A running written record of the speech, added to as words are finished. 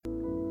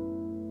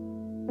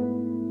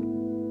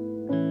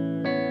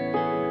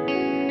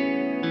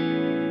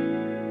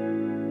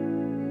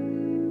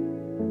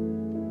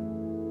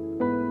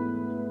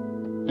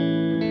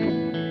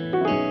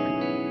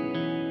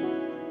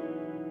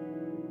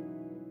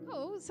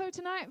So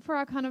tonight for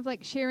our kind of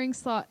like sharing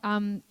slot,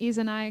 Ez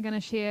and I are going to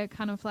share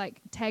kind of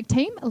like tag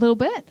team a little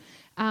bit,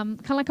 kind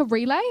of like a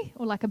relay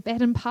or like a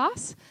baton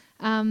pass.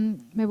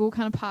 Maybe we'll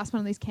kind of pass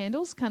one of these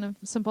candles kind of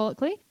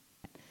symbolically.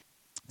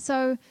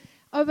 So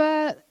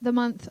over the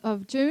month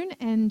of June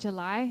and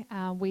July,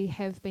 we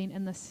have been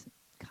in this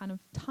kind of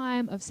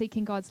time of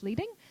seeking God's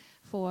leading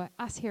for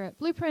us here at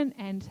Blueprint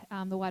and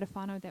the wider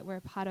whānau that we're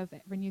a part of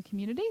at Renew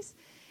Communities.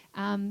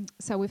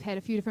 So we've had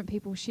a few different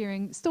people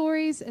sharing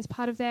stories as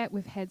part of that.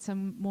 We've had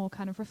some more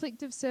kind of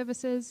reflective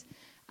services,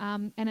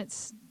 and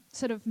it's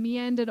sort of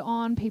meandered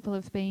on. People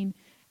have been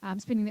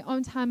spending their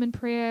own time in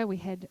prayer. We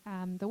had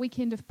the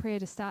weekend of prayer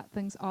to start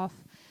things off.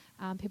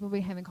 People have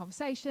been having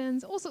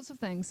conversations, all sorts of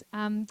things.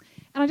 And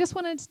I just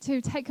wanted to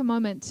take a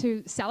moment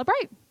to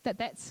celebrate that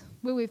that's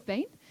where we've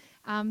been,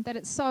 that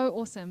it's so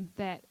awesome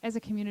that as a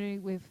community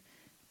we've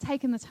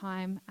taken the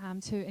time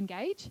to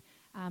engage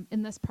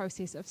in this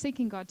process of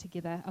seeking God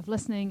together, of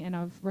listening and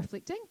of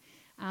reflecting.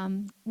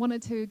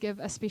 Wanted to give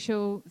a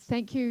special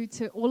thank you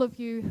to all of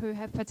you who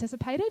have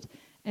participated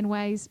in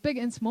ways big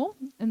and small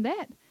in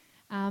that.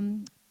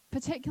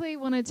 Particularly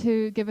wanted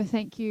to give a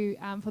thank you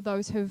for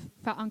those who've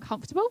felt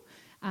uncomfortable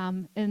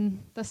in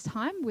this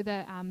time,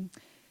 whether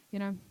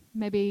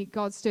maybe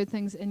God stirred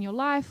things in your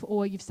life,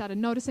 or you've started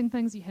noticing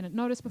things you hadn't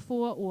noticed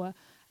before, or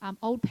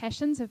old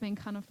passions have been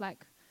kind of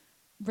like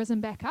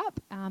risen back up.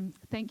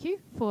 Thank you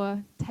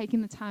for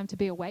taking the time to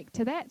be awake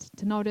to that,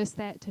 to notice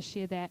that, to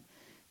share that,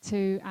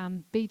 to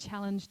be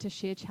challenged, to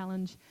share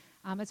challenge.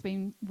 It's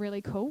been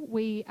really cool.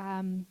 We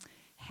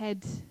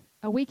had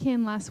a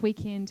weekend last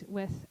weekend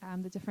with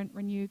the different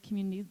Renew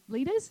community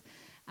leaders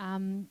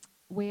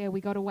where we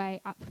got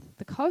away up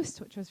the coast,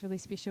 which was really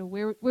special.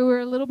 We were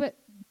a little bit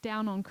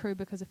down on crew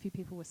because a few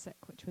people were sick,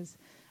 which was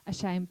a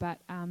shame. But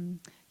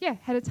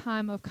had a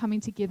time of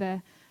coming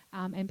together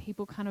and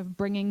people kind of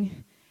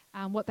bringing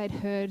what they'd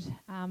heard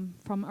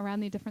from around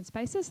their different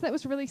spaces. So that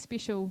was really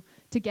special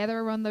to gather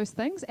around those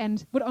things,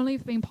 and would only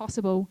have been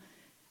possible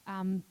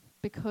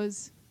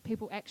because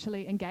people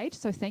actually engaged.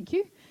 So thank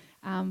you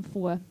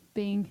for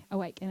being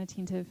awake and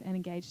attentive and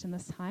engaged in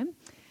this time.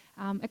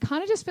 It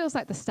kind of just feels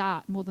like the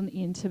start more than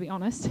the end, to be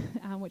honest,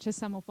 which is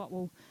some of what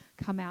will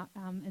come out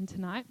in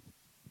tonight.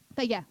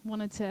 But yeah,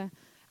 wanted to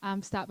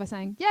start by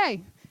saying,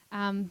 yay,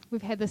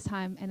 we've had this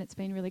time and it's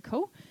been really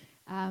cool.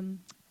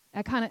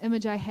 A kind of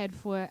image I had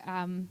for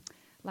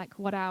like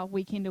what our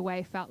weekend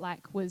away felt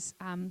like was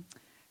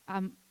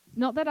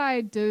not that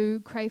I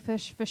do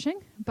crayfish fishing,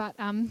 but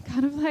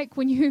kind of like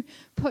when you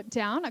put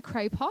down a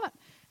cray pot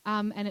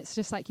and it's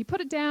just like you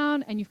put it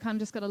down and you've kind of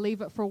just got to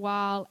leave it for a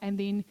while, and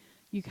then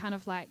you kind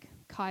of like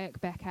kayak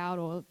back out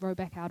or row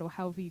back out or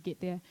however you get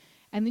there,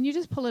 and then you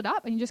just pull it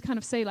up and you just kind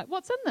of see like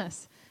what's in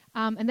this,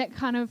 and that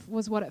kind of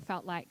was what it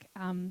felt like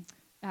in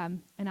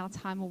our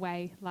time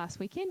away last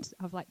weekend,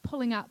 of like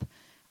pulling up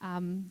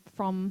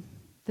from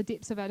the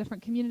depths of our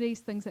different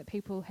communities, things that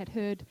people had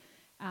heard,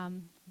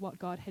 what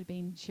God had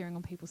been sharing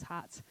on people's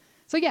hearts.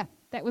 So yeah,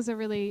 that was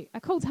a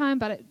cool time,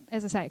 but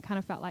as I say, it kind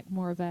of felt like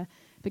more of a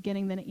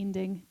beginning than an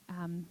ending.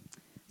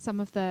 Some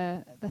of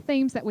the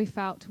themes that we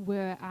felt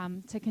were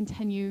to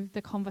continue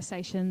the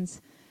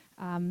conversations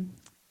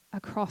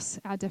across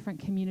our different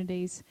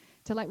communities,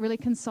 to like really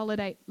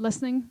consolidate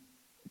listening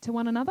to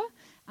one another.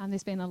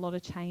 There's been a lot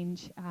of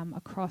change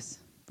across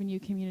Renew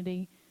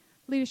community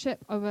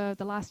leadership over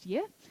the last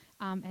year,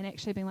 and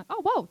actually being like,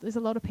 oh wow, there's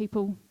a lot of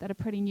people that are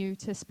pretty new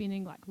to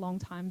spending like long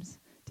times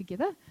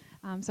together.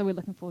 So we're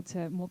looking forward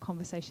to more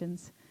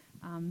conversations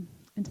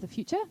into the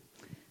future.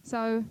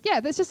 So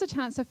yeah, there's just a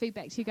chance to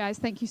feedback to you guys.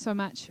 Thank you so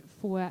much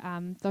for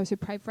those who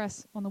prayed for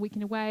us on the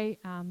weekend away,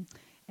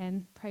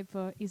 and prayed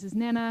for Ez's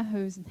Nana,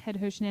 who's had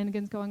her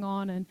shenanigans going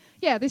on. And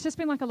yeah, there's just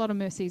been like a lot of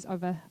mercies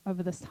over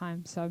this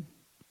time. So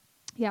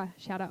yeah,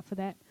 shout out for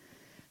that.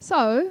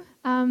 So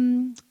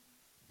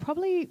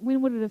probably,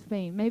 when would it have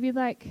been? Maybe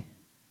like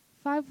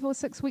 5 or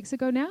 6 weeks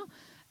ago now,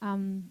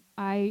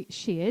 I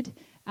shared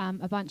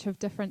a bunch of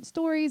different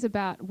stories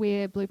about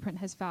where Blueprint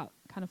has felt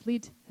kind of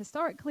led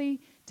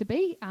historically to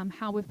be,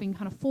 how we've been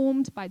kind of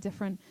formed by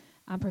different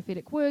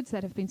prophetic words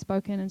that have been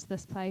spoken into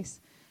this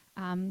place.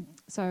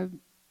 So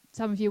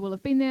some of you will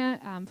have been there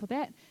for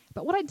that.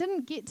 But what I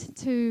didn't get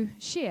to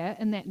share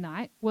in that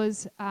night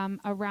was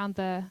around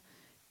the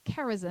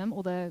charism,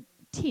 or the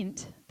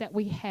tent that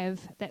we have,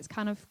 that's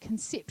kind of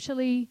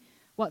conceptually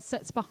what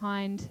sits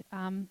behind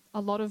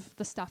a lot of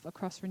the stuff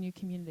across Renew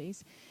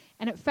communities.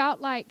 And it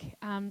felt like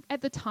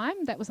at the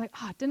time that was like,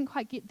 didn't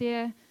quite get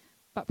there,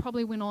 but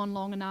probably went on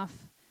long enough.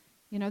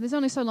 You know, there's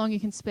only so long you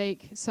can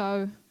speak,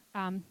 so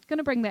going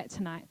to bring that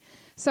tonight.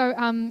 So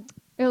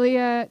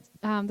earlier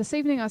this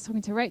evening I was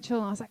talking to Rachel,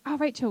 and I was like,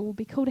 Rachel, it would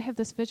be cool to have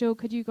this visual.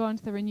 Could you go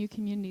onto the Renew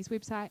Communities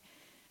website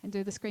and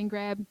do the screen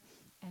grab?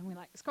 And we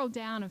like scrolled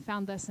down and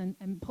found this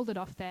and pulled it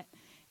off that.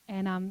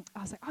 And I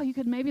was like, you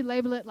could maybe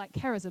label it like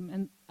charism.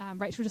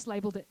 And Rachel just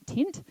labelled it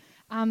tent,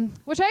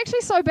 which I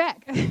actually sew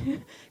back.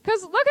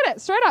 Because look at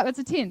it, straight up, it's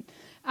a tent.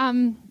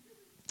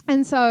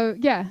 And so,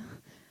 yeah,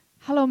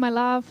 hello, my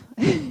love.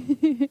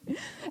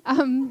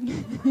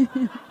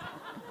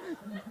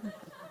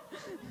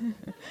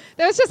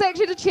 That was just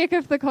actually to check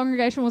if the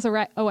congregation was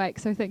awake,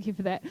 so thank you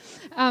for that.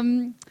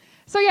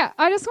 So yeah,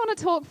 I just want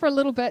to talk for a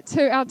little bit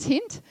to our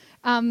tent.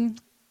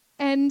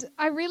 And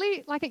I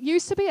really, it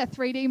used to be a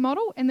 3D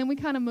model, and then we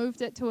kind of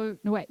moved it to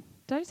no wait,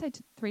 did I say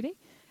 3D? It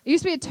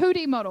used to be a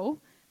 2D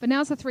model, but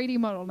now it's a 3D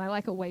model, and I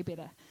like it way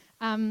better.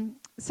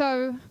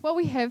 So what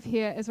we have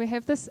here is we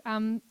have this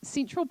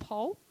central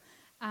pole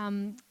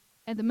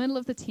at the middle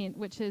of the tent,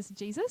 which is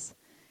Jesus.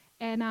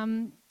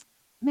 And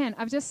man,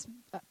 I've just...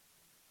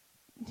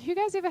 do you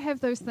guys ever have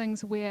those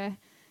things where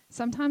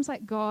sometimes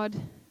God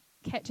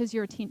catches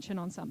your attention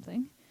on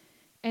something,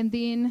 and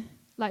then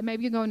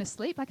maybe you're going to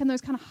sleep, in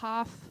those kind of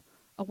half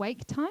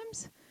awake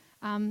times,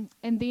 and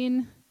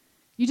then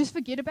you just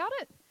forget about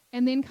it,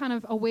 and then kind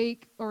of a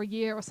week or a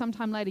year or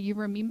sometime later you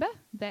remember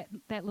that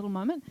little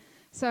moment.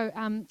 So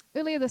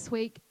earlier this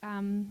week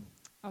I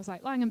was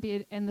lying in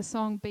bed, and the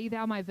song "Be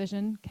Thou My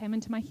Vision" came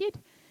into my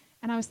head,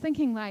 and I was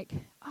thinking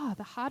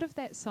the heart of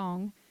that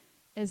song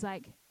is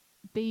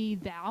be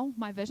thou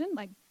my vision.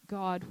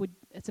 God would,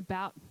 it's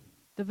about,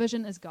 the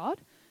vision is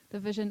God. The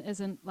vision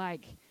isn't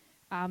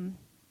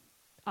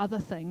other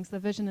things. The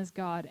vision is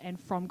God, and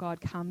from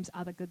God comes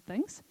other good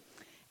things.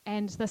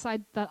 And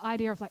the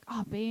idea of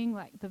being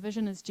the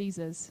vision is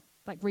Jesus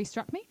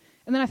restruck me,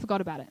 and then I forgot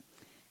about it.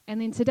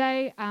 And then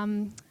today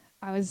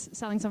I was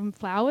selling some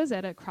flowers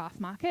at a craft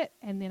market,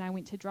 and then I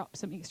went to drop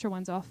some extra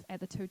ones off at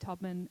the 2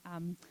 Todman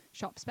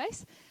shop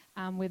space,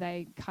 where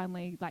they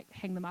kindly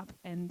hang them up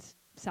and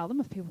sell them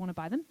if people want to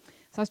buy them.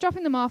 So I was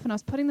dropping them off, and I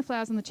was putting the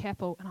flowers in the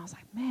chapel, and I was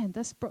man,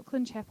 this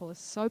Brooklyn chapel is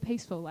so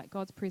peaceful.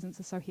 God's presence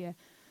is so here.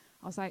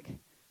 I was I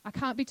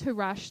can't be too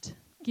rushed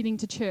getting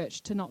to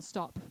church to not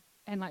stop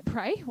and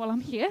pray while I'm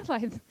here.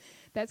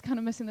 That's kind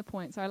of missing the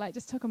point. So I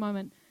just took a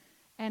moment,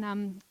 and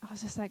I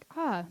was just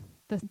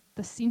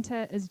the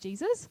center is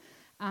Jesus.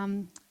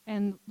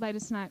 And later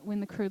tonight, when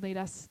the crew lead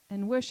us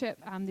in worship,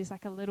 there's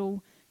a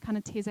little kind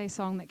of Teze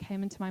song that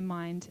came into my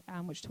mind,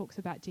 which talks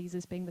about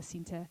Jesus being the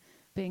center,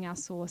 being our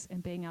source,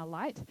 and being our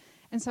light.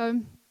 And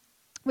so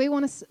we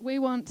want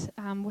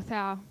with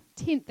our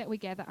tent that we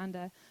gather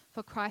under,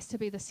 for Christ to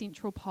be the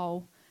central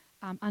pole,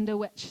 under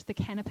which the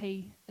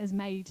canopy is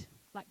made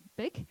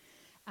big.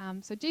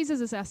 So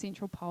Jesus is our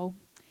central pole,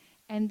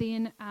 and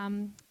then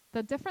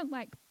the different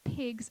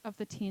pegs of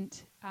the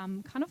tent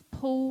kind of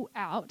pull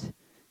out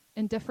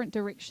in different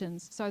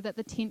directions so that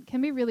the tent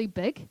can be really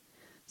big.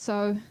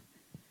 So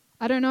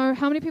I don't know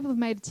how many people have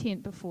made a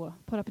tent before.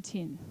 Put up a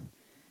tent.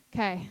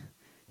 Okay,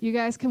 you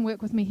guys can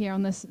work with me here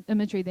on this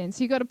imagery then.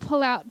 So you got to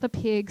pull out the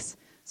pegs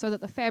so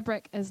that the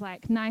fabric is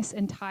nice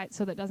and tight,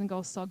 so that it doesn't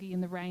go soggy in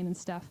the rain and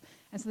stuff.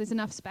 And so there's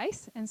enough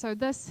space. And so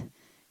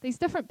these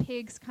different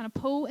pegs kind of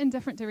pull in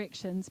different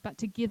directions, but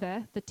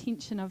together the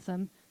tension of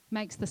them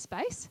makes the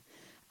space.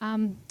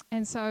 And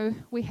so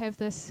we have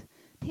this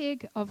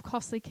peg of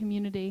costly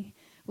community,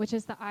 which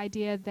is the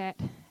idea that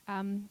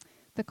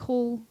the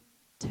call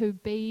to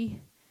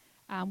be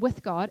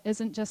with God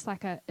isn't just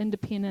an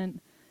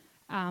independent,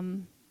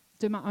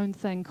 do my own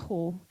thing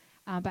call,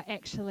 but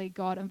actually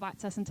God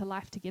invites us into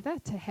life together,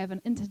 to have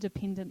an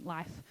interdependent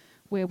life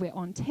where we're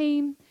on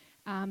team,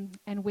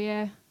 and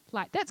we're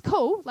that's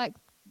cool,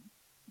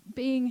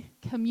 being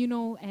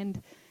communal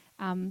and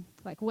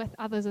with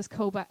others is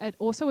cool, but it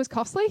also is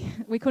costly.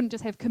 We couldn't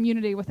just have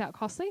community without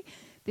costly.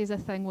 There's a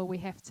thing where we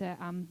have to,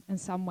 in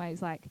some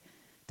ways,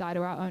 die to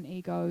our own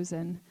egos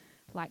and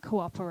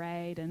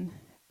cooperate and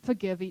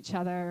forgive each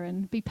other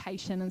and be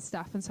patient and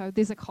stuff. And so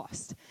there's a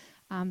cost.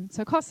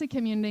 So costly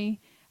community,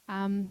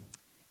 and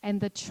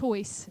the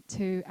choice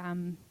to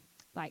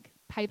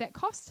pay that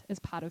cost is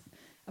part of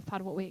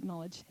what we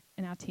acknowledge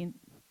in our tent.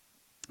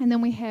 And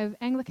then we have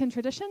Anglican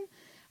tradition,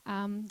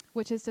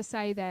 which is to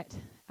say that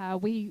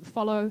we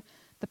follow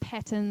the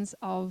patterns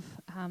of,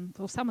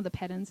 or some of the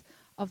patterns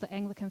of the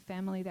Anglican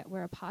family that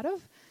we're a part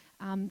of.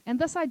 And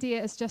this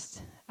idea is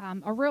just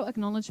a real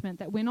acknowledgement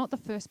that we're not the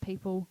first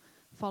people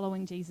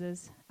following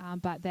Jesus,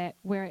 but that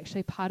we're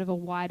actually part of a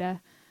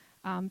wider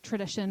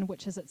tradition,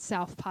 which is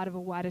itself part of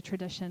a wider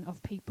tradition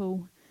of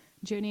people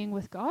journeying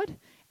with God.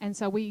 And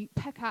so we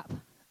pick up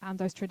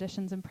those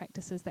traditions and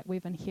practices that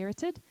we've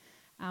inherited.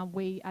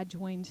 We are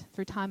joined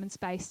through time and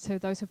space to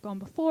those who've gone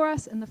before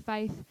us in the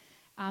faith,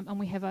 and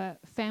we have a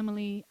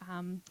family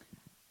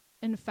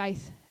in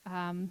faith,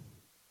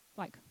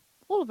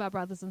 all of our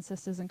brothers and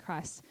sisters in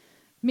Christ,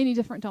 many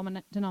different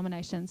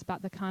denominations,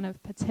 but the kind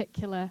of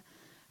particular,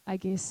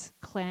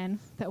 clan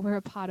that we're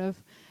a part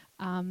of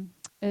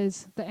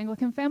is the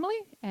Anglican family.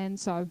 And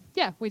so,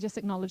 we just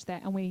acknowledge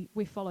that, and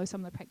we follow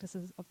some of the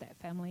practices of that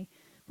family,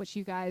 which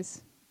you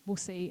guys will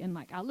see in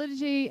our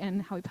liturgy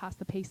and how we pass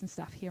the peace and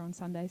stuff here on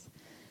Sundays.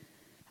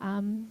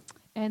 And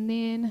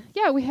then,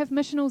 we have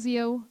missional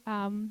zeal,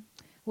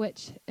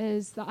 which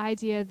is the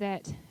idea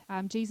that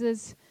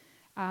Jesus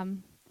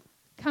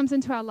comes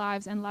into our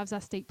lives and loves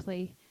us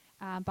deeply,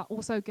 but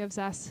also gives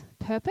us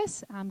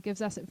purpose,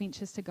 gives us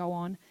adventures to go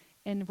on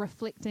in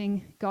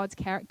reflecting God's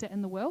character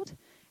in the world,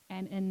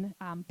 and in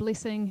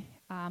blessing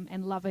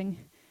and loving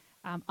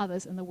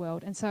others in the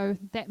world. And so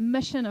that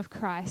mission of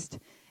Christ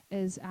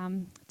is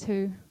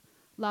to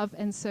love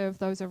and serve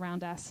those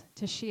around us,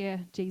 to share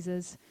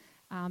Jesus,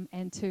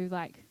 and to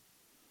like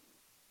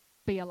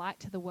be a light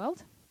to the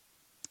world.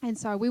 And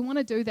so we want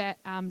to do that,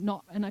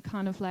 not in a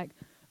kind of like,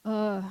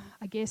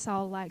 I guess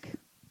I'll like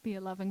be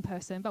a loving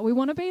person, but we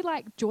want to be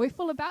like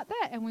joyful about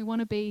that, and we want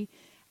to be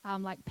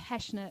like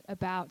passionate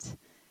about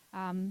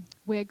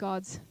where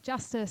God's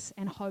justice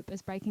and hope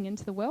is breaking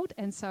into the world.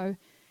 And so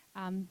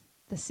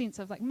the sense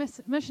of like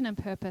mission and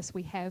purpose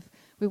we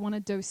want to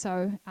do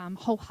so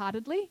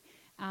wholeheartedly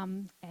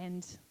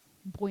and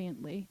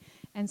buoyantly.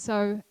 And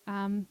so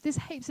there's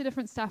heaps of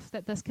different stuff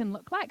that this can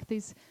look like.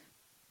 There's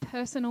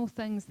personal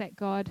things that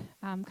God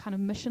kind of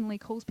missionally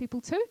calls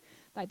people to.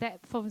 Like that,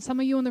 for some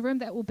of you in the room,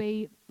 that will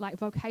be like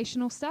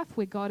vocational stuff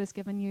where God has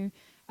given you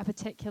a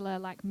particular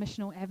like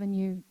missional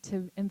avenue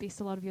to invest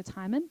a lot of your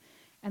time in.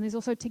 And there's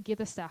also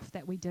together stuff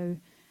that we do.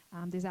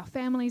 There's our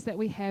families that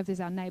we have, there's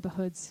our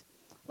neighbourhoods,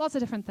 lots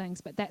of different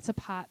things, but that's a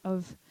part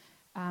of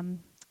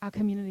our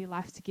community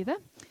life together.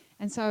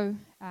 And so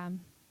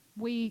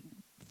we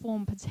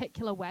form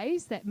particular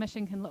ways that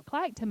mission can look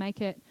like to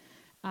make it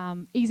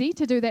easy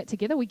to do that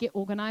together. We get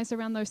organised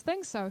around those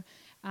things. So,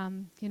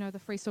 the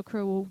Freestyle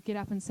crew will get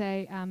up and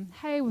say,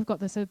 hey, we've got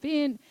this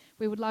event.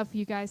 We would love for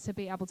you guys to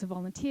be able to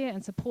volunteer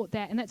and support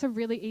that. And that's a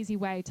really easy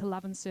way to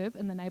love and serve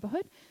in the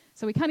neighbourhood.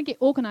 So we kind of get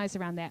organised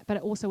around that, but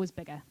it also is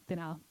bigger than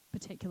our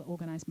particular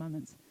organised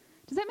moments.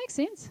 Does that make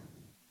sense?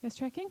 You guys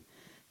tracking?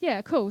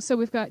 Yeah, cool. So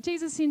we've got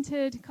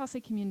Jesus-centred,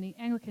 Costly Community,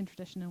 Anglican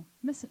Traditional,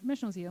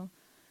 Missional Zeal,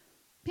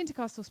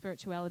 Pentecostal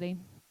Spirituality.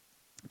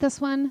 This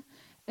one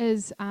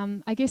is,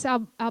 I guess,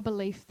 our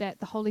belief that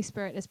the Holy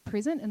Spirit is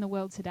present in the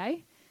world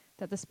today,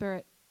 that the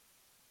Spirit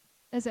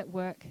is at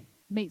work,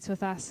 meets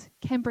with us,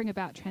 can bring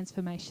about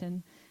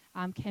transformation,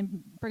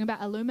 can bring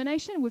about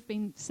illumination. We've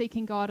been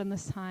seeking God in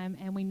this time,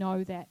 and we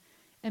know that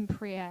in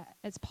prayer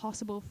it's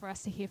possible for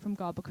us to hear from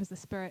God because the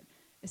Spirit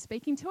is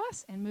speaking to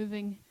us and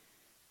moving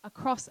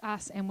across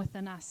us and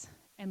within us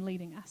and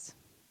leading us.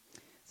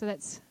 So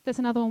that's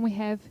another one we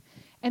have.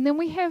 And then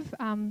we have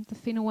the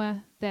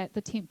whenua that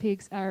the tent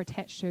pegs are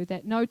attached to,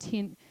 that no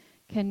tent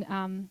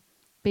can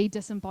be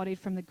disembodied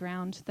from the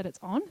ground that it's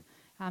on.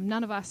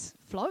 None of us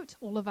float.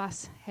 All of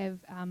us have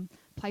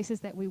places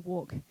that we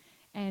walk.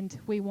 And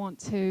we want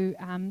to,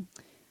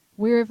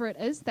 wherever it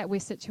is that we're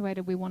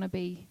situated, we want to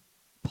be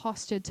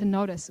postured to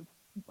notice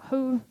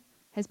who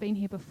has been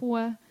here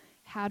before,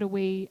 how do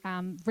we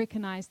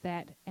recognise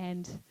that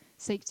and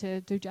seek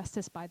to do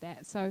justice by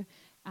that. So,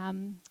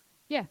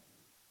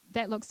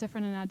 that looks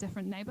different in our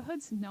different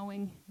neighbourhoods,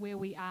 knowing where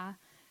we are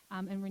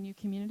in Renew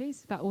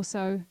Communities, but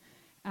also,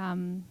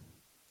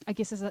 I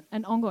guess, is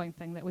an ongoing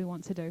thing that we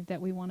want to do,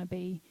 that we want to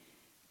be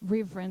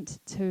reverent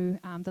to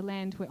the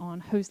land we're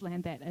on, whose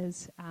land that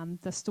is,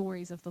 the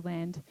stories of the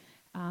land,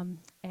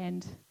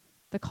 and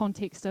the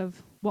context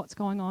of what's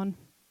going on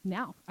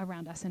now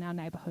around us in our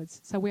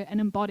neighbourhoods. So we're an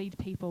embodied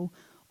people.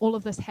 All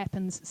of this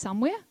happens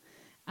somewhere,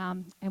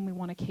 and we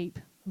want to keep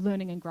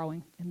learning and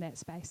growing in that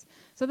space.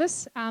 So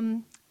this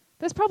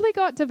probably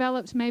got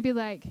developed maybe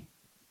like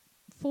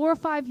 4 or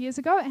 5 years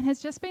ago and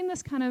has just been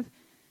this kind of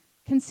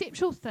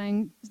conceptual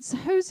thing. So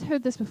who's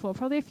heard this before?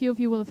 Probably a few of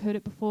you will have heard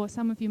it before.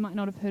 Some of you might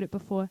not have heard it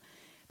before.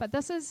 But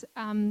this is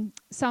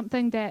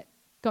something that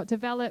got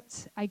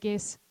developed, I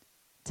guess,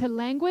 to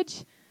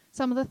language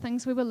some of the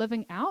things we were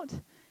living out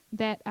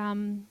that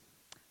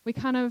we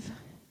kind of...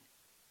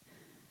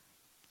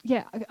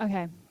 Yeah,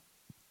 okay.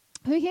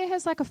 Who here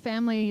has like a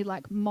family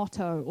like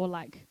motto or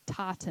like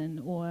tartan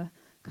or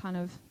kind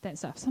of that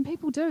stuff? Some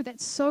people do.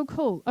 That's so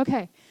cool.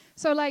 Okay.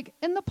 So like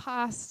in the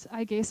past,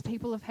 I guess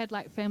people have had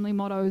like family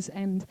mottos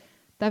and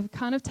they've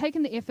kind of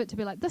taken the effort to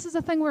be like, this is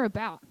a thing we're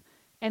about.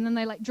 And then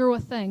they like drew a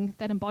thing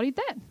that embodied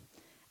that.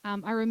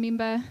 I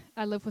remember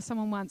I lived with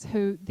someone once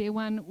who their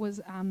one was,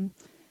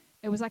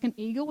 it was like an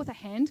eagle with a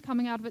hand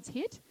coming out of its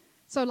head.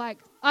 So like,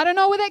 I don't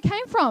know where that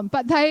came from,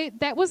 but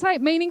that was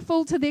like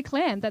meaningful to their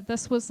clan, that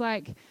this was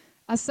like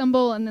a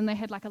symbol. And then they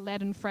had like a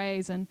Latin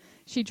phrase, and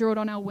she drew it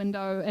on our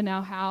window in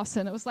our house,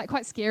 and it was like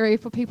quite scary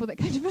for people that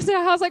came to visit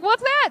our house, like,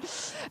 what's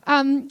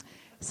that?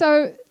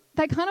 So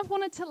they kind of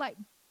wanted to like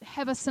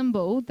have a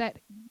symbol that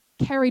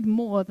carried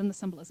more than the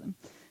symbolism.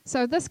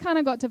 So this kind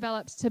of got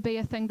developed to be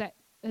a thing that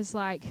is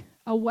like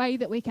a way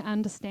that we can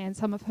understand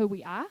some of who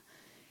we are.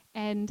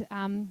 And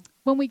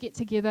when we get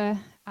together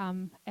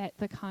at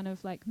the kind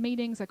of like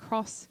meetings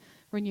across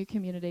Renew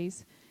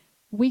Communities,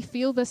 we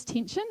feel this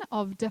tension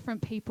of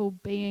different people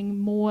being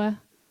more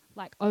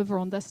like over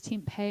on this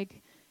tent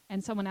peg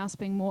and someone else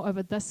being more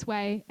over this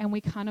way. And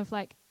we kind of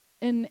like,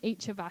 in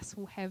each of us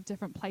will have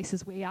different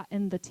places we are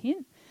in the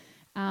tent.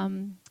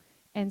 And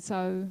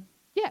so,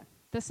 yeah,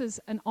 this is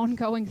an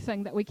ongoing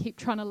thing that we keep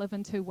trying to live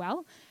into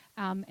well.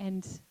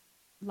 And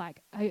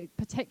like a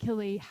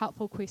particularly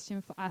helpful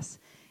question for us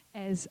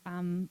as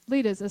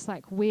leaders is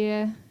like,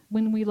 when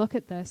we look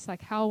at this,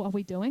 like how are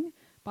we doing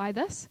by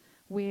this?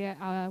 Where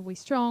are we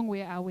strong?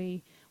 Where are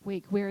we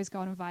weak? Where is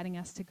God inviting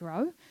us to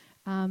grow?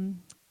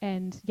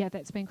 And yeah,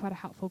 that's been quite a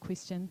helpful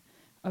question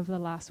over the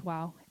last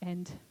while,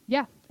 and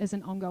yeah, is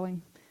an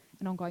ongoing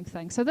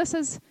thing. So this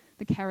is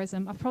the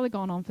charism. I've probably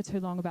gone on for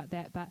too long about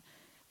that, but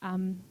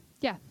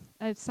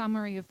a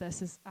summary of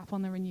this is up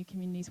on the Renew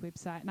Communities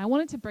website. And I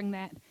wanted to bring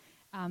that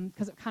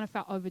because it kind of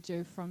felt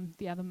overdue from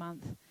the other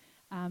month,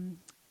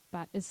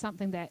 but it's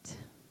something that,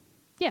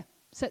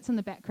 sits in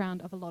the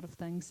background of a lot of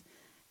things.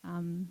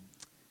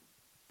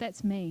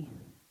 That's me.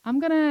 I'm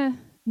going to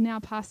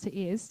now pass to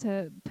Ez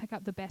to pick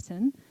up the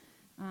baton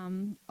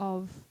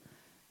of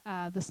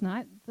this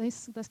night.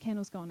 This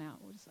candle's gone out.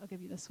 I'll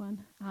give you this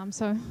one.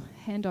 So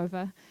hand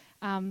over,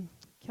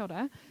 kia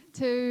ora,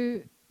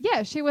 to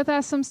share with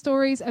us some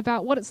stories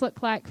about what it's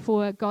looked like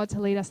for God to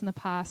lead us in the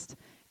past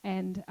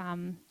and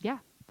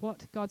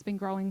what God's been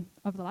growing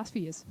over the last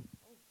few years.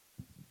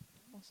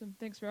 Awesome.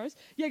 Thanks, Rose.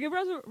 Yeah, give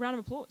Rose a round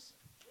of applause.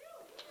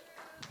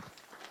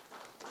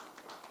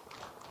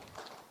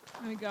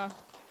 There we go.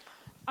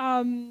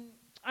 I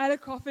had a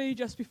coffee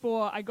just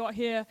before I got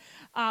here,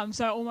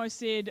 so I almost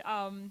said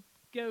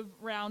give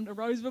round a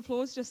round of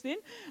applause just then.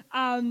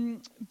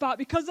 But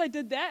because I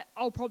did that,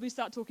 I'll probably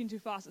start talking too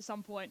fast at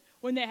some point.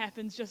 When that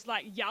happens, just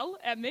yell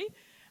at me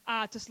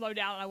to slow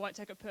down, and I won't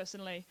take it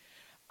personally.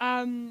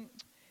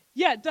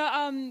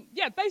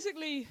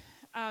 Basically,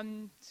 a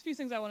few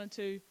things I wanted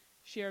to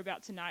share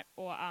about tonight,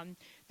 or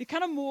they're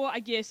kind of more, I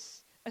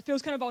guess, it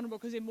feels kind of vulnerable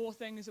because there are more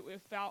things that we've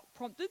felt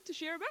prompted to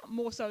share about,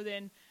 more so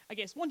than, I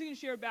guess, wanting to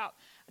share about,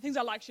 things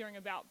I like sharing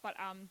about, but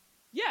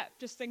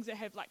just things that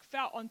have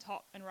felt on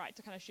top and right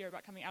to kind of share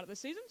about coming out of the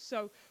season.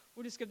 So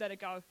we'll just give that a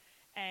go,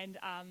 and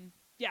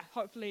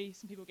hopefully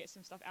some people get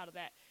some stuff out of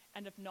that.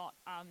 And if not,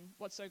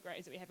 what's so great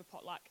is that we have a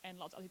potluck and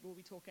lots of other people will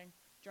be talking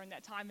during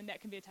that time, and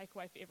that can be a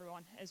takeaway for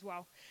everyone as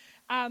well.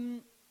 So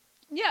I'm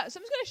just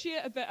going to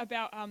share a bit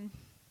about,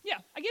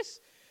 I guess,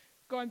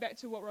 going back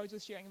to what Rose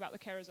was sharing about the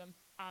charism.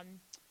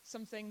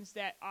 Some things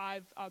that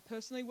I've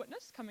personally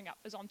witnessed coming up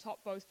is on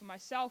top, both for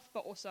myself, but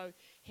also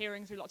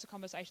hearing through lots of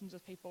conversations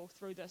with people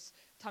through this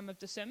time of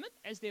discernment,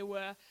 as there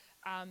were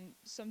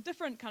some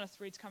different kind of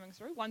threads coming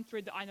through. One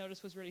thread that I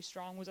noticed was really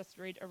strong was a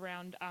thread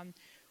around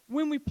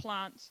when we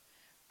plant,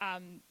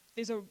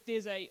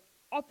 there's a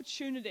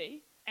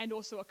opportunity and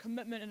also a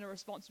commitment and a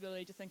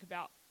responsibility to think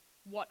about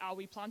what are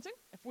we planting.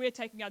 If we're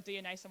taking our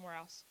DNA somewhere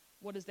else,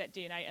 what is that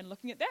DNA? And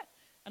looking at that,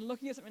 and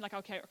looking at something like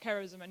our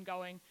charism and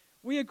going,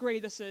 we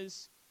agree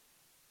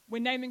we're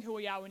naming who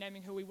we are, we're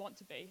naming who we want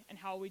to be, and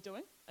how are we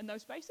doing in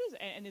those spaces,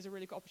 and there's a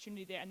really good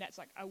opportunity there, and that's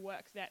a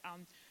work that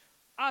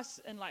us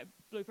in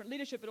Blueprint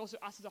leadership, but also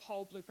us as a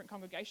whole Blueprint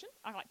congregation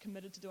are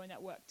committed to doing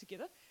that work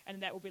together,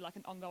 and that will be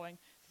an ongoing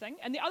thing.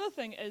 And the other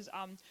thing is,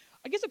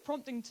 I guess, a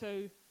prompting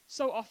to,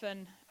 so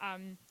often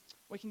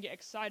we can get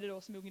excited,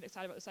 or some people can get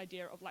excited about this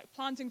idea of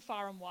planting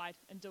far and wide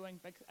and doing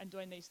big and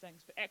doing these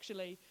things, but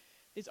actually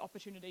there's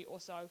opportunity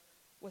also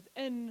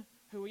within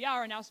who we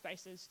are in our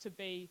spaces to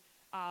be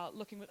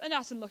looking within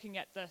us and looking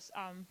at this,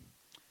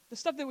 the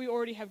stuff that we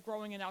already have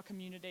growing in our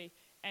community,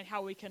 and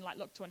how we can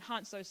look to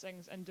enhance those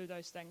things and do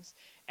those things.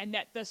 And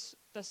that this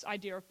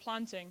idea of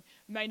planting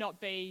may not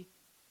be,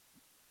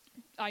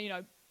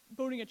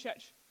 building a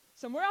church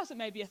somewhere else. It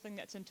may be a thing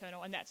that's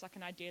internal, and that's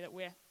an idea that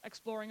we're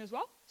exploring as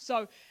well.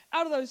 So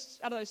out of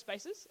those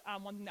spaces,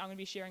 one thing that I'm going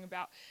to be sharing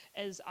about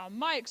is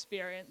my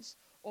experience,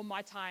 or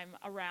my time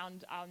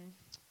around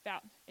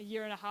about a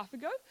year and a half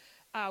ago,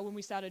 when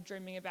we started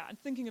dreaming about and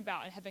thinking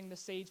about and having the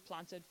seeds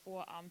planted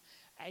for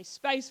a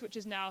space which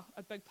is now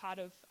a big part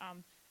of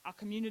our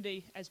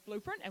community as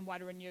Blueprint and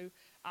wider Renew,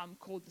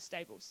 called The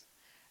Stables.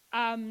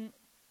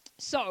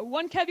 So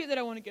one caveat that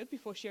I want to give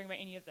before sharing about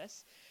any of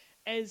this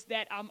is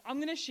that I'm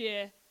going to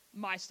share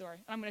my story.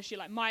 I'm going to share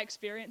my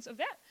experience of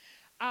that.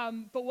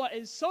 But what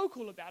is so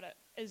cool about it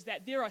is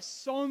that there are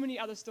so many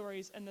other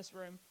stories in this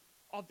room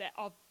of that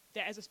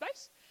as a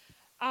space.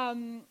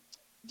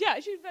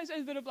 Actually, there's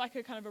a bit of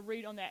a kind of a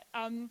read on that.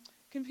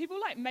 Can people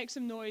make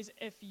some noise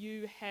if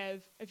you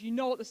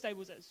know what The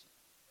Stables is?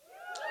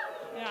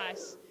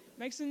 Nice.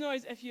 Make some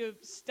noise if you've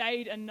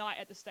stayed a night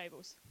at The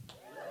Stables.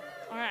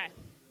 All right.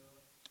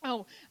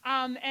 Oh,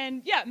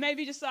 and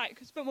maybe just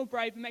it's a bit more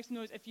brave, and make some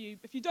noise if you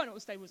don't know what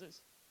The Stables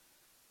is.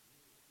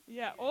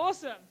 Yeah,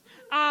 awesome.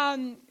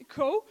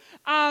 Cool.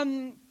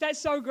 That's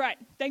so great.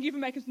 Thank you for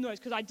making some noise,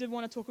 because I did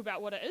want to talk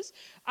about what it is.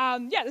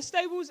 The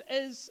Stables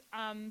is,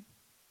 in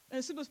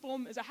the simplest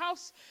form, is a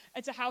house.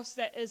 It's a house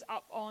that is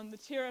up on the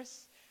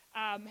terrace,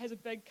 has a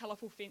big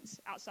colourful fence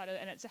outside of it,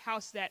 and it's a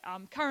house that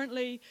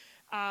currently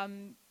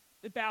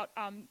about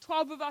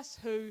 12 of us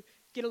who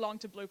get along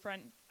to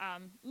Blueprint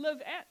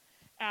live at.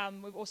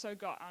 We've also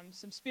got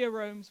some spare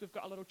rooms. We've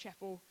got a little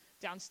chapel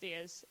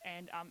downstairs,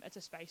 and it's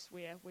a space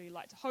where we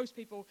like to host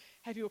people,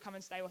 have people come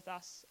and stay with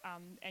us,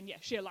 and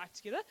share life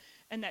together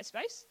in that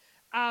space.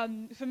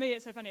 For me,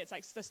 it's so funny.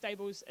 It's The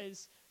Stables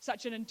is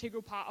such an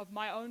integral part of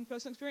my own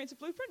personal experience of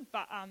Blueprint,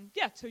 but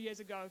 2 years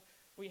ago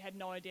we had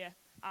no idea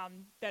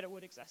that it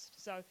would exist.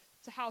 So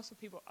it's a house where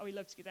people, we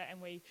live together,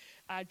 and we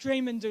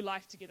dream and do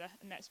life together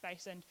in that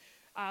space. And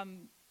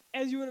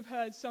as you would have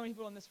heard, so many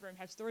people in this room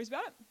have stories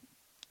about it.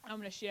 I'm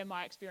going to share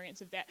my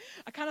experience of that.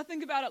 I kind of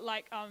think about it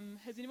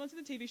has anyone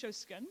seen the TV show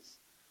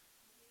Skins?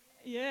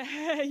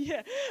 Yeah,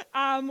 yeah.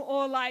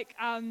 Or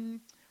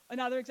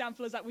Another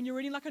example is like when you're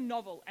reading like a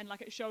novel and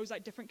like it shows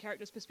like different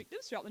characters'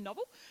 perspectives throughout the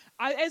novel.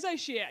 As I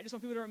share, I just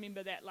want people to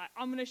remember that like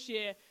I'm going to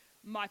share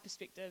my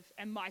perspective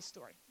and my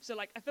story. So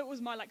like if it was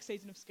my like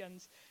season of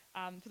Skins,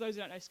 for those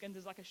who don't know, Skins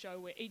is like a show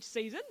where each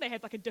season they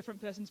had like a different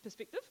person's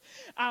perspective.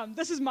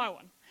 This is my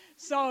one.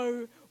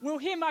 So we'll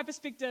hear my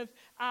perspective,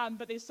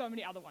 but there's so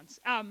many other ones.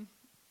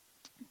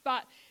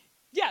 But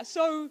yeah,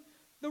 so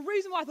the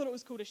reason why I thought it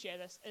was cool to share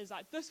this is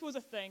like this was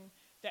a thing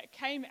that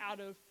came out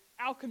of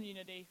our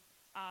community,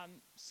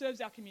 serves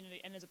our community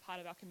and is a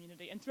part of our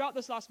community. And throughout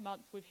this last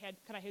month, we've had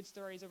kind of heard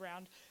stories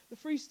around the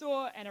Free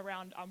Store and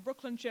around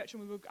Brooklyn Church,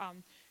 and we were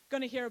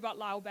going to hear about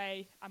Lyle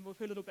Bay, and we've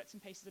heard little bits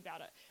and pieces about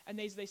it. And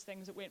these are these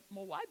things that went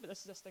more wide, but this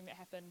is this thing that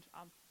happened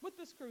with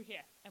this crew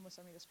here, and with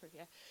some of this crew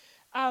here.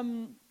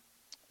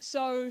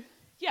 So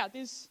yeah,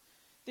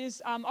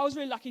 I was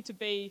really lucky to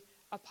be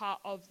a part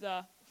of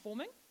the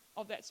forming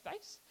of that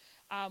space,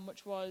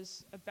 which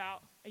was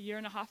about a year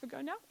and a half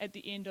ago now, at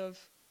the end of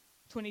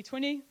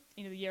 2020,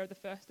 end of the year of the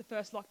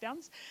first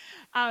lockdowns.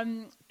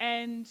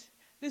 And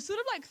there's sort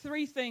of like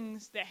three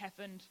things that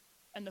happened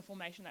in the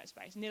formation of that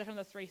space. And they're kind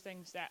of the three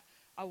things that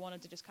I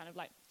wanted to just kind of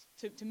like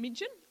to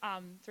mention,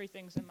 three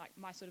things in like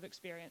my sort of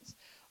experience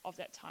of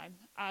that time.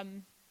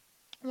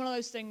 One of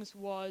those things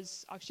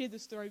was, I've shared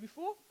this story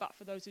before, but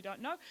for those who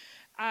don't know,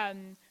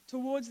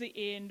 towards the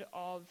end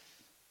of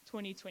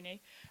 2020,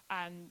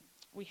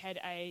 we had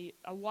a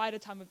wider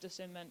time of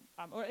discernment,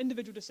 or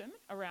individual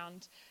discernment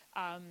around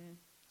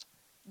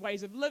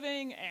ways of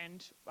living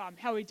and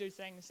how we do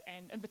things.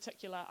 And in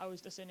particular, I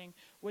was discerning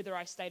whether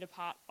I stayed a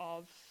part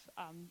of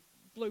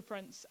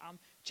Blueprint's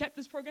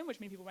chapters program, which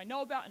many people may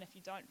know about, and if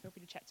you don't, feel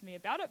free to chat to me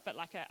about it, but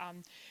like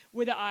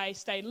whether I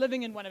stayed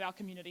living in one of our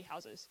community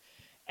houses.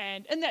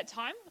 And in that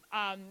time,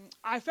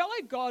 I felt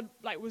like God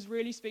was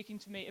really speaking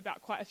to me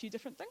about quite a few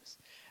different things.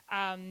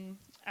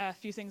 A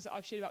few things that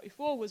I've shared about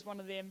before was one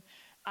of them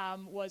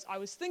was I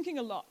was thinking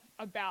a lot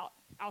about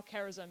our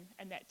charism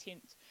and that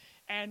tent.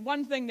 And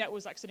one thing that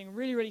was like sitting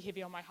really, really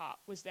heavy on my heart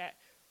was that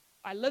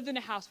I lived in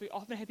a house where we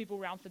often had people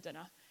around for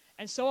dinner.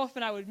 And so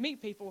often I would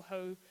meet people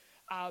who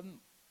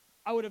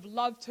I would have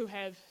loved to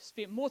have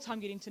spent more time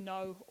getting to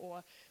know,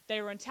 or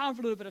they were in town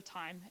for a little bit of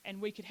time and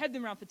we could have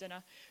them around for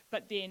dinner,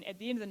 but then at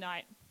the end of the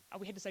night,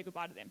 we had to say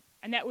goodbye to them.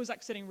 And that was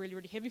like sitting really,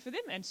 really heavy for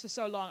them. And for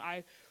so long,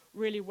 I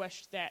really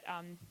wished that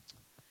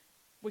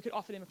we could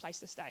offer them a place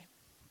to stay.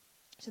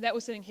 So that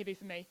was sitting heavy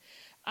for me.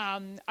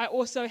 I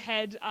also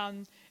had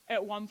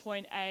at one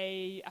point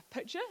a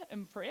picture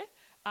in prayer,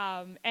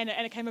 and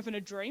it came up in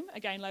a dream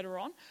again later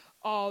on,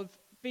 of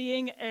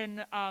being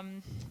in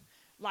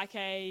like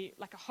a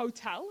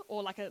hotel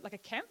or like a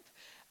camp,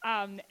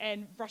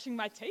 and brushing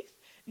my teeth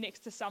next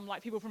to some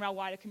like people from our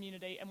wider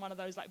community in one of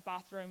those like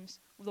bathrooms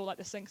with all like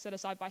the sinks that are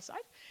side by side.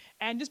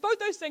 And just both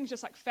those things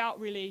just like felt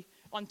really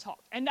on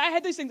top. And I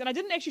had those things, and I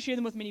didn't actually share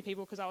them with many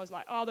people because I was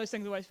like, oh, those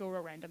things always feel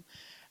real random.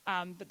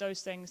 But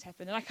those things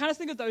happen. And I kind of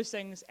think of those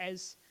things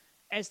as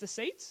the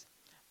seeds.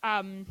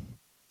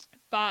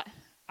 But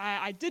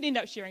I did end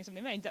up sharing some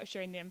of them. I ended up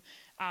sharing them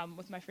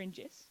with my friend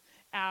Jess,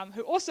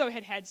 who also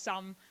had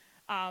some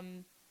a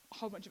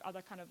whole bunch of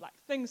other kind of like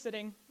things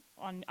sitting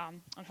on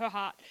her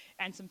heart,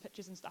 and some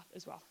pictures and stuff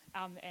as well,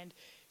 and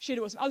shared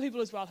it with some other people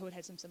as well who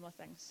had some similar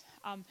things.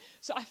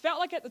 So I felt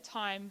like at the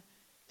time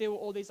there were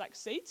all these like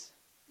seeds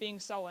being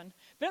sown,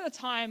 but at the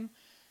time,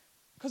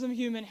 because I'm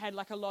human, had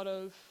like a lot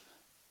of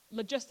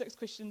logistics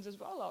questions as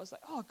well. I was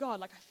like, oh God,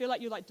 like I feel like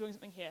you're like doing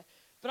something here,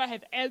 but I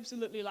have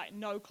absolutely like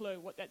no clue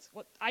what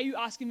are you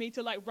asking me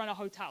to like run a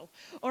hotel,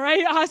 or are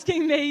you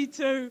asking me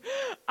to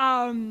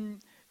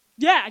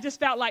I just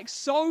felt like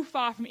so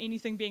far from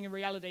anything being a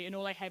reality, and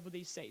all I had were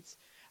these seeds.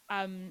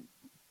 So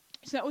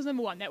that was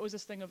number one. That was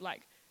this thing of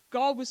like,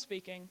 God was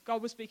speaking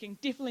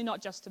definitely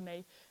not just to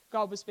me.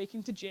 God was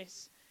speaking to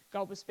Jess.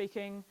 God was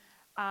speaking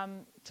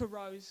to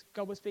Rose.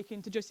 God was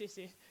speaking to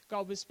Josese.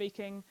 God was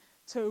speaking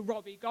to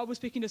Robbie. God was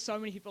speaking to so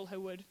many people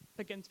who would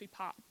begin to be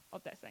part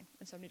of that thing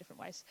in so many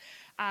different ways.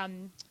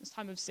 This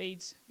time of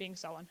seeds being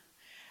sown.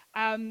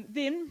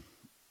 Then,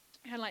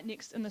 kind of like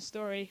next in the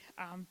story,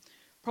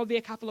 probably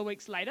a couple of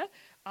weeks later,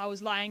 I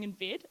was lying in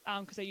bed,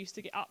 because I used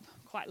to get up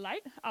quite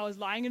late. I was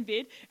lying in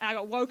bed, and I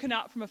got woken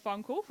up from a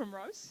phone call from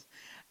Rose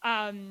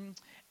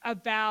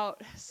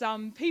about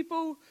some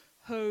people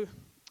who,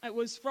 it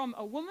was from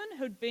a woman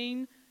who'd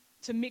been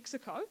to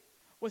Mexico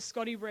with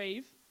Scotty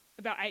Reeve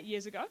about 8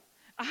 years ago.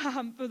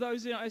 For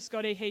those who don't know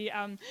Scotty, he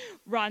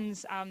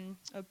runs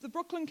the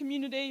Brooklyn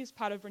community as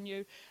part of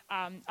Renew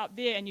up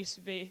there, and used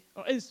to be,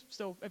 or is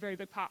still a very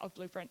big part of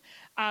Blueprint,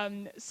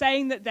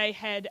 saying that they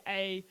had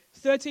a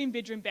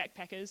 13-bedroom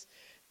backpackers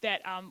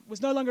that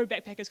was no longer a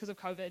backpackers because of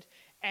COVID,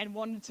 and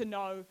wanted to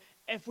know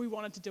if we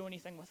wanted to do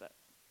anything with it.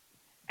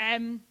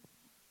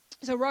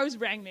 So Rose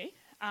rang me,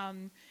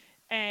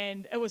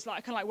 and it was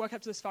like, kind of like woke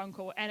up to this phone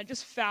call, and it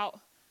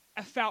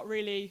felt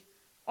really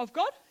of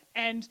God.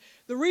 And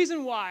the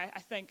reason why, I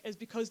think, is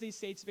because these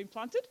seeds have been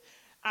planted.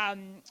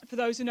 For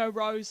those who know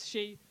Rose,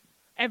 she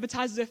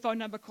advertises her phone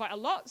number quite a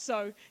lot,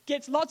 so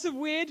gets lots of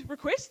weird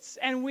requests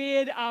and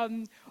weird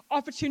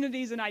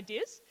opportunities and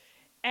ideas.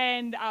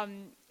 And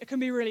it can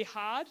be really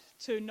hard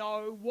to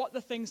know what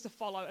the things to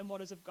follow and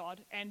what is of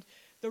God. And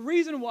the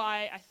reason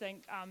why I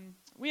think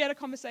we had a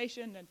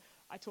conversation, and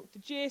I talked to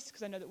Jess,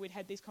 because I know that we'd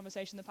had these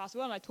conversations in the past as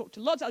well, and I talked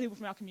to lots of other people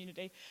from our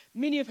community,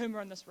 many of whom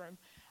are in this room.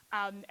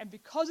 And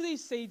because of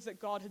these seeds that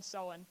God had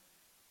sown,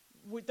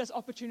 this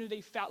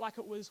opportunity felt like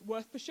it was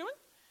worth pursuing.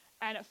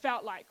 And it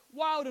felt like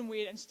wild and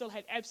weird, and still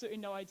had absolutely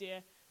no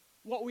idea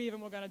what we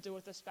even were going to do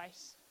with this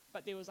space.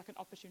 But there was like an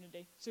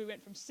opportunity. So we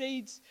went from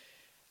seeds.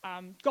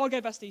 God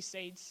gave us these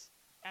seeds,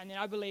 and then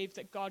I believe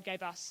that God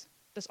gave us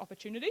this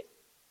opportunity.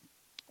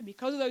 And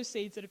because of those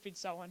seeds that had been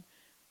sown,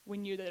 we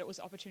knew that it was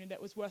an opportunity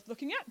that was worth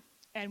looking at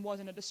and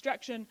wasn't a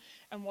distraction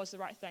and was the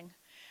right thing.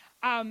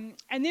 And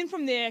then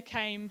from there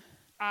came,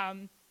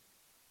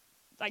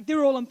 they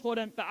were all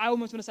important, but I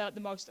almost want to say like the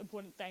most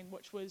important thing,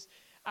 which was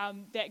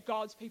that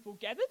God's people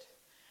gathered.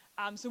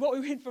 So what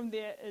we went from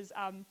there is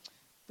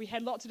we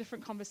had lots of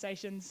different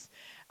conversations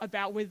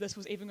about whether this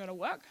was even going to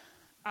work.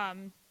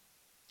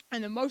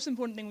 And the most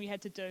important thing we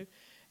had to do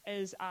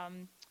is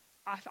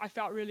I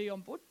felt really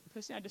on board.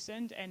 Personally, I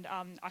discerned, and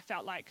I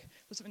felt like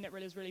it was something that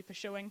really was really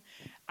pursuing.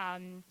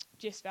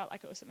 Jess felt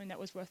like it was something that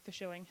was worth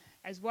pursuing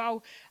as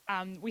well.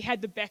 We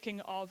had the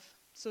backing of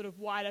sort of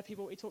wider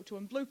people we talked to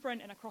in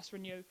Blueprint and across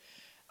Renew.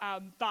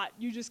 But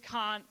you just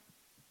can't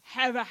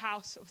have a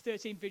house of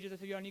 13 bedrooms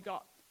if you only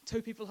got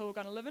 2 people who are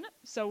going to live in it.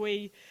 So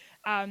we,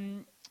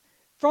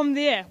 from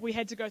there, we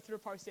had to go through a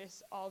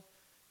process of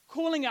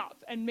calling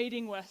up and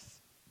meeting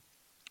with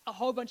a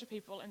whole bunch of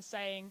people and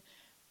saying,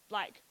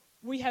 like,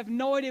 we have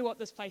no idea what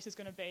this place is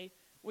going to be.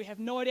 We have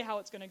no idea how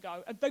it's going to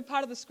go. A big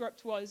part of the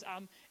script was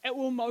it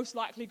will most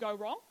likely go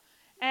wrong,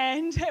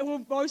 and it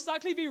will most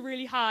likely be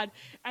really hard,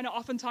 and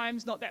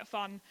oftentimes not that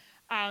fun.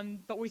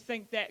 But we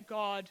think that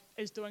God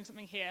is doing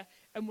something here,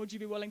 and would you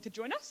be willing to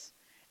join us?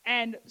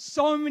 And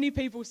so many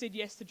people said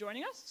yes to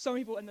joining us. So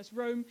many people in this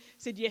room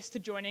said yes to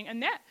joining in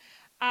that.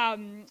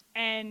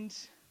 And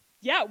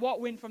yeah,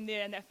 what went from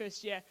there in that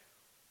first year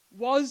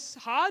was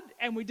hard,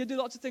 and we did do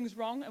lots of things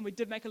wrong, and we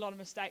did make a lot of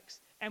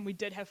mistakes, and we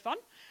did have fun.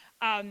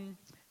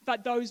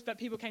 But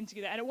people came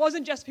together, and it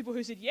wasn't just people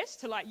who said yes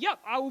to like, yep,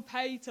 I will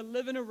pay to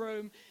live in a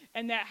room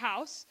in that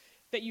house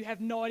that you have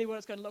no idea what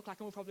it's going to look like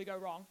and will probably go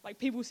wrong. Like,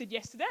 people said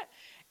yes to that,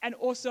 and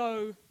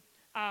also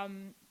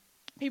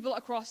people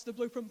across the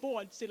Blueprint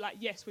board said like,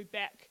 yes, we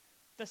back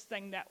this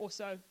thing that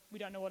also we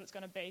don't know what it's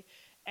going to be.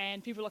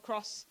 And people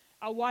across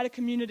our wider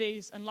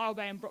communities in Lyell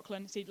Bay and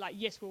Brooklyn said like,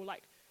 yes, we'll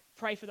like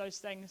pray for those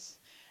things.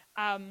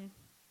 And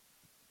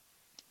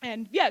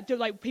yeah,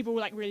 like people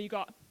like really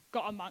got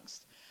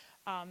amongst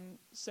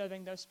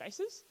serving those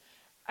spaces.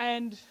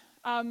 And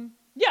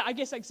yeah, I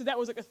guess like so that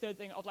was like a third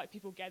thing of like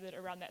people gathered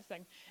around that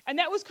thing. And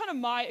that was kind of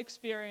my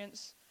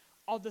experience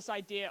of this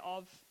idea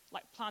of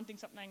like planting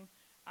something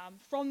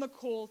from the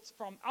call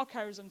from our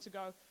charism to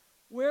go,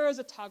 where is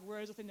a tug, where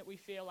is a thing that we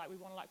feel like we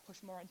want to like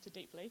push more into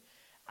deeply,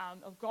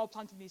 of God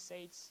planting these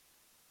seeds,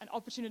 an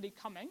opportunity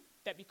coming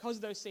that because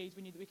of those seeds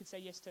we knew that we could say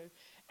yes to,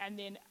 and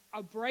then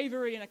a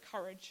bravery and a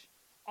courage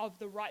of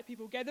the right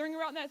people gathering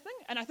around that thing.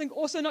 And I think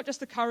also not just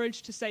the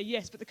courage to say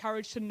yes, but the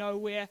courage to know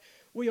where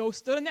we all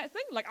stood in that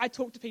thing. Like, I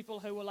talked to people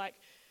who were like,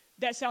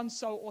 that sounds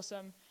so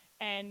awesome,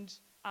 and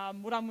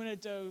what I'm going to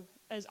do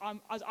is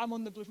I'm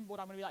on the Blueprint board,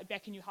 I'm going to be like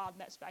backing you hard in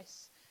that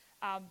space,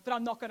 but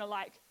I'm not going to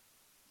like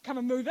come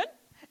and move in.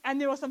 And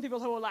there were some people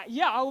who were like,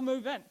 yeah, I will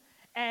move in.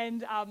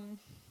 And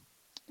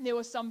there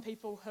were some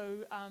people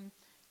who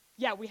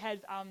yeah, we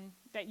had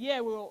that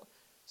year we were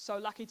so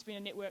lucky to be in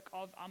a network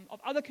of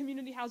other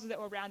community houses that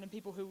were around, and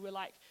people who were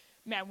like,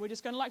 man, we're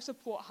just going to like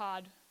support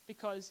hard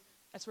because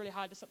it's really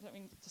hard to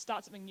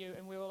start something new.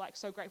 And we were like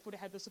so grateful to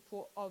have the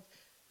support of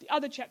the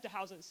other chapter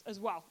houses as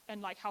well,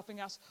 and like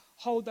helping us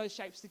hold those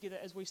shapes together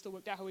as we still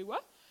worked out who we were.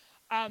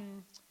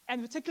 And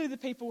particularly the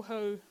people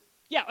who,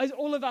 yeah, as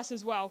all of us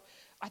as well,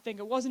 I think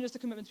it wasn't just a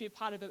commitment to be a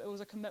part of it, it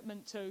was a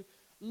commitment to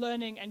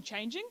learning and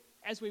changing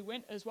as we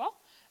went as well,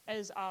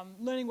 as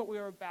learning what we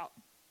were about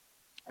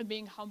and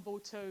being humble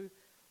to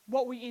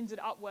what we ended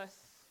up with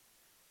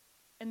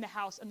in the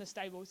house, in the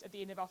stables at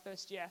the end of our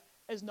first year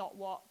is not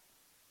what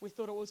we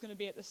thought it was going to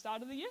be at the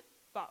start of the year,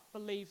 but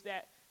believe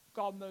that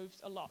God moved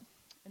a lot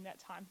in that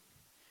time.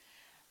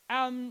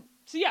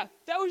 So yeah,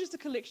 that was just a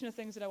collection of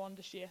things that I wanted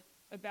to share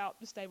about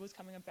the stables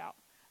coming about.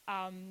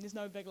 There's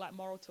no big like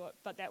moral to it,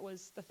 but that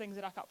was the things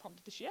that I felt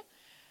prompted to share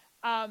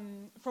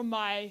from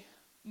my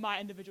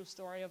individual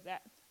story of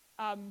that.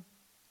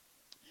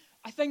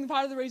 I think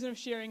part of the reason of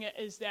sharing it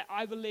is that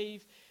I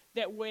believe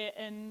that we're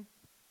in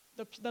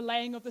the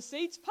laying of the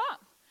seeds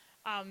part.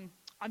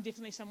 I'm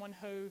definitely someone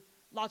who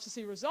loves to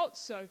see results,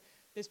 so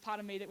there's part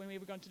of me that when we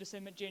were going to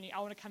discernment journey, I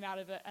want to come out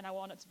of it and I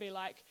want it to be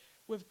like,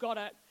 we've got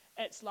it.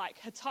 It's like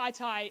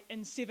Hataitai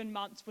in 7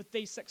 months with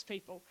these 6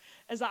 people.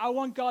 It's like, I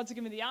want God to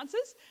give me the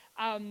answers.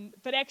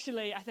 But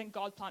actually, I think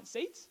God plants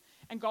seeds,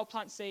 and God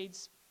plants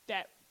seeds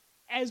that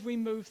as we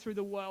move through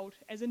the world,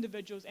 as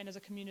individuals and as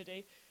a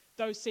community,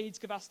 those seeds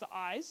give us the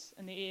eyes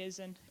and the ears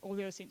and all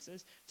the other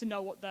senses to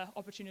know what the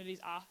opportunities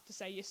are to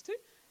say yes to.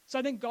 So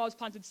I think God's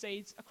planted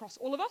seeds across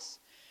all of us.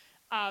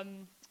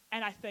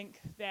 And I think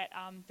that,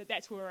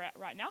 that's where we're at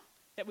right now,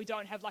 that we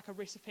don't have like a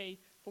recipe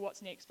for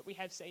what's next, but we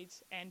have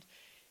seeds. And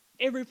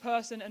every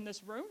person in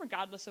this room,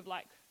 regardless of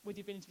like whether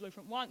you've been into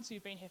Blueprint once or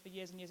you've been here for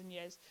years and years and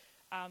years,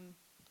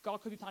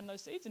 God could be planting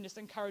those seeds, and just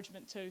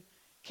encouragement to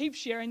keep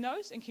sharing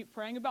those and keep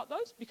praying about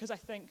those, because I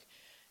think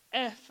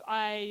if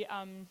I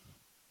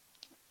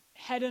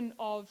hadn't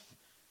of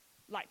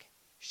like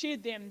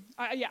shared them,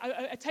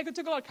 it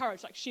took a lot of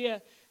courage, like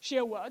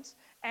share words,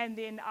 and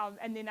then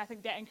I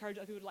think that encouraged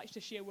other people like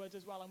to share words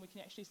as well, and we can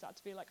actually start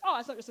to be like, oh,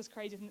 it's not just this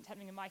crazy thing that's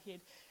happening in my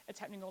head, it's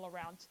happening all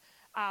around.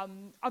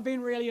 I've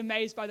been really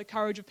amazed by the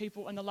courage of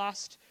people in the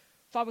last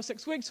 5 or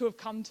 6 weeks who have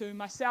come to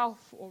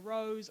myself or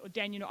Rose or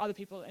Daniel or other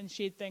people and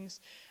shared things,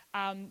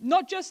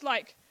 not just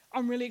like,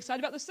 I'm really excited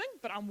about this thing,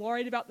 but I'm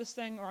worried about this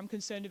thing, or I'm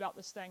concerned about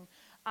this thing,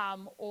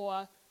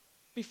 or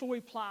before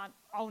we plant,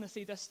 I want to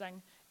see this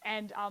thing.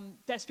 And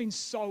that's been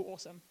so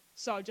awesome.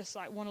 So just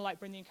like want to like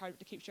bring the encouragement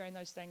to keep sharing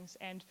those things.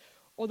 And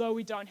although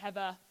we don't have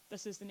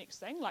this is the next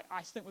thing, like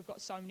I think we've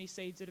got so many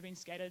seeds that have been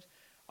scattered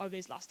over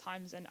these last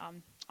times, and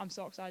I'm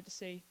so excited to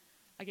see,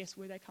 I guess,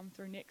 where they come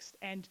through next.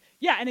 And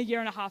yeah, in a year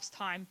and a half's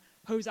time,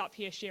 who's up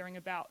here sharing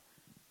about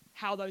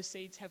how those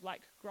seeds have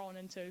like grown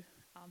into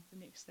the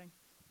next thing,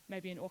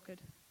 maybe an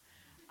orchid.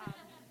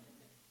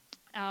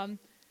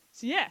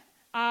 So yeah,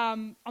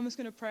 I'm just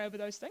going to pray over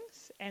those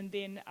things, and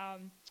then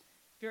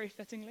very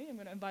fittingly, I'm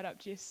going to invite up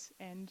Jess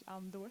and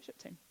the worship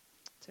team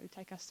to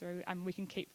take us through. We can keep